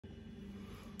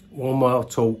One more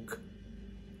talk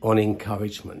on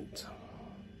encouragement.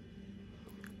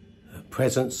 The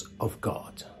presence of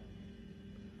God.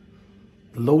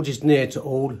 The Lord is near to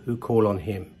all who call on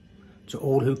him, to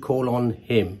all who call on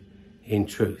him in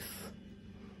truth.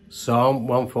 Psalm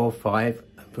 145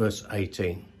 verse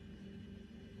 18.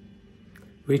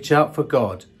 Reach out for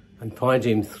God and find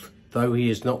him though he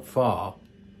is not far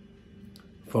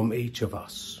from each of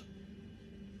us.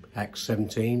 Acts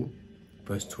 17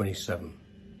 verse 27.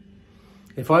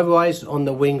 If I rise on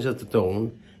the wings of the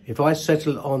dawn, if I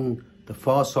settle on the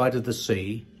far side of the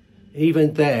sea,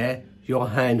 even there your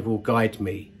hand will guide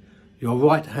me, your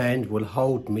right hand will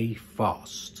hold me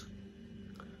fast.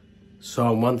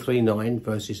 Psalm 139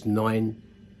 verses 9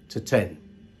 to 10.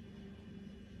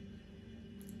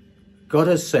 God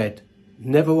has said,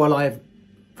 never will I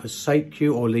forsake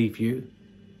you or leave you.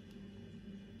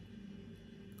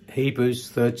 Hebrews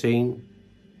 13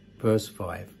 verse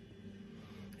 5.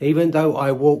 Even though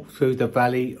I walk through the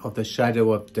valley of the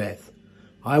shadow of death,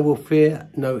 I will fear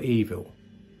no evil.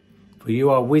 For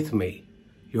you are with me,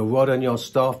 your rod and your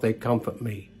staff, they comfort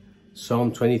me.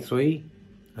 Psalm 23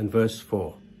 and verse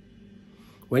 4.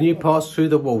 When you pass through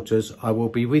the waters, I will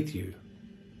be with you.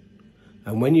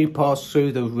 And when you pass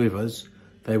through the rivers,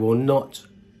 they will not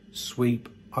sweep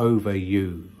over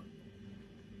you.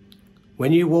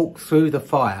 When you walk through the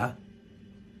fire,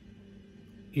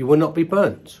 you will not be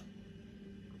burnt.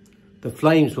 The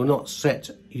flames will not set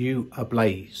you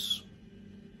ablaze.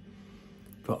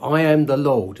 For I am the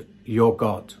Lord, your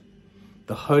God,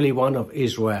 the Holy One of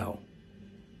Israel,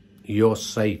 your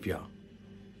Saviour.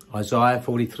 Isaiah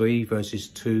 43 verses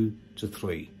 2 to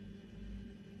 3.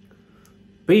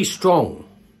 Be strong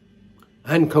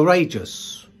and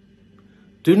courageous.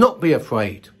 Do not be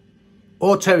afraid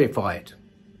or terrified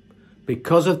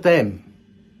because of them.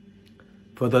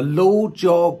 For the Lord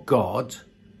your God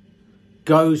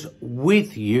goes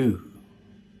with you.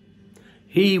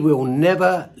 He will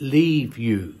never leave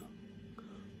you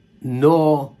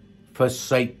nor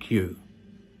forsake you.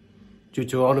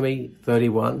 Deuteronomy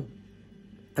 31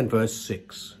 and verse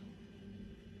 6.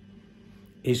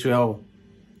 Israel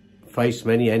faced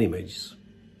many enemies,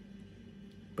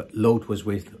 but Lord was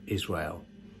with Israel.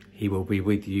 He will be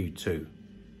with you too.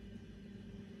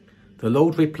 The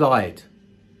Lord replied,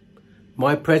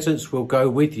 my presence will go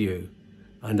with you,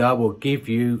 and I will give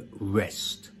you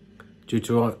rest.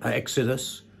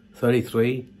 Exodus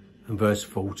 33 and verse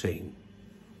 14.